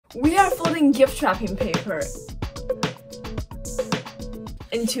We are folding gift wrapping paper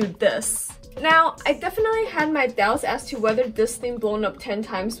into this. Now, I definitely had my doubts as to whether this thing blown up 10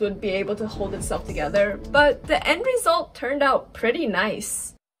 times would be able to hold itself together, but the end result turned out pretty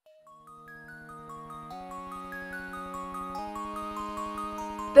nice.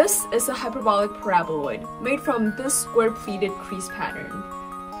 This is a hyperbolic paraboloid made from this square pleated crease pattern.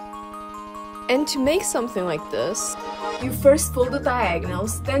 And to make something like this, you first fold the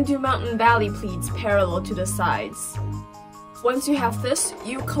diagonals, then do mountain valley pleats parallel to the sides. Once you have this,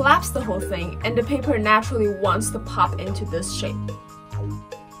 you collapse the whole thing and the paper naturally wants to pop into this shape.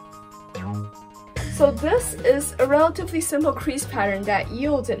 So this is a relatively simple crease pattern that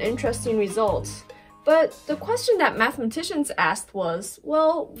yields an interesting result. But the question that mathematicians asked was,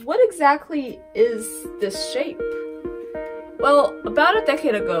 well, what exactly is this shape? Well, about a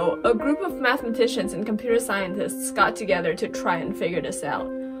decade ago, a group of mathematicians and computer scientists got together to try and figure this out.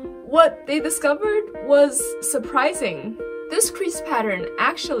 What they discovered was surprising. This crease pattern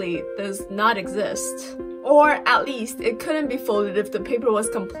actually does not exist. Or at least, it couldn't be folded if the paper was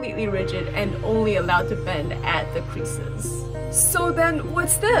completely rigid and only allowed to bend at the creases. So then,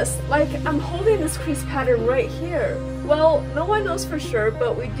 what's this? Like, I'm holding this crease pattern right here. Well, no one knows for sure,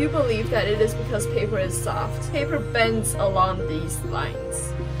 but we do believe that it is because paper is soft. Paper bends along these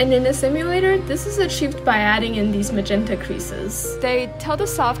lines. And in the simulator, this is achieved by adding in these magenta creases. They tell the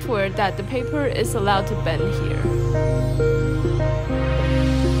software that the paper is allowed to bend here.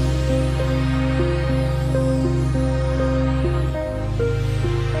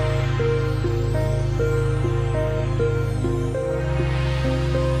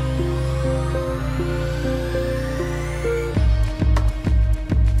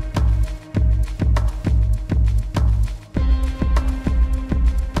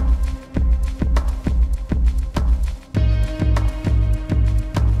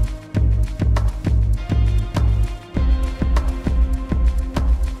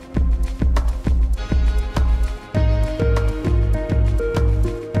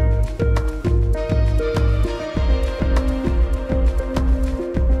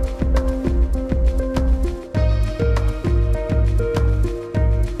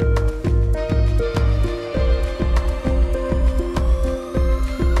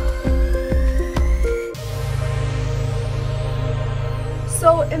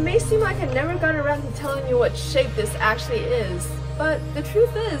 So it may seem like I never got around to telling you what shape this actually is, but the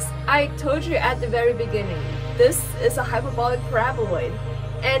truth is, I told you at the very beginning, this is a hyperbolic paraboloid,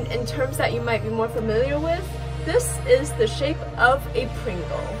 and in terms that you might be more familiar with, this is the shape of a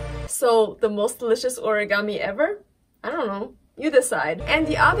Pringle. So the most delicious origami ever? I don't know. You decide. And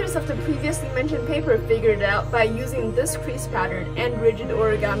the authors of the previously mentioned paper figured it out by using this crease pattern and rigid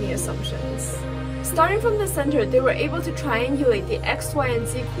origami assumptions. Starting from the center, they were able to triangulate the x, y, and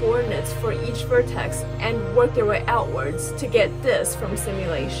z coordinates for each vertex and work their way outwards to get this from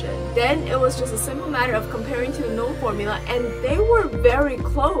simulation. Then it was just a simple matter of comparing to the known formula, and they were very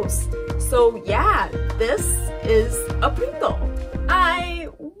close. So yeah, this is a Pringle. I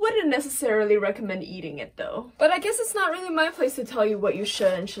wouldn't necessarily recommend eating it though. But I guess it's not really my place to tell you what you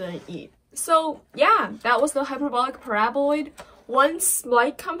should and shouldn't eat. So yeah, that was the hyperbolic paraboloid. One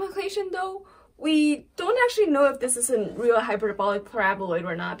slight complication though, we don't actually know if this is a real hyperbolic paraboloid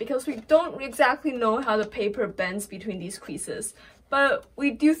or not because we don't exactly know how the paper bends between these creases. But we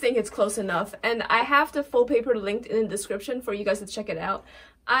do think it's close enough, and I have the full paper linked in the description for you guys to check it out.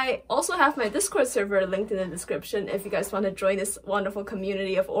 I also have my Discord server linked in the description if you guys want to join this wonderful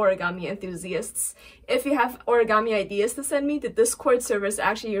community of origami enthusiasts. If you have origami ideas to send me, the Discord server is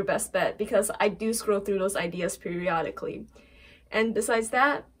actually your best bet because I do scroll through those ideas periodically. And besides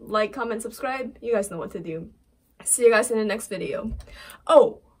that, like, comment, subscribe, you guys know what to do. See you guys in the next video.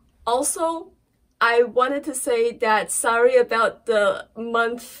 Oh, also, I wanted to say that sorry about the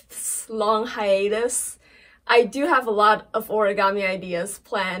months-long hiatus. I do have a lot of origami ideas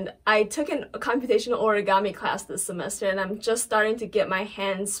planned. I took a computational origami class this semester and I'm just starting to get my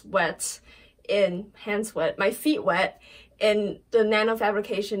my feet wet in the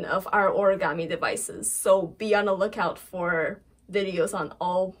nanofabrication of our origami devices. So be on the lookout for videos on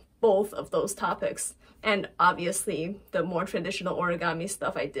both of those topics. And obviously the more traditional origami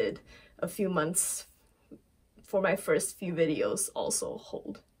stuff I did a few months for my first few videos also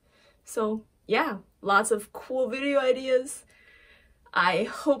hold. So yeah, lots of cool video ideas. I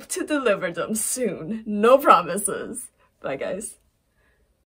hope to deliver them soon. No promises. Bye guys.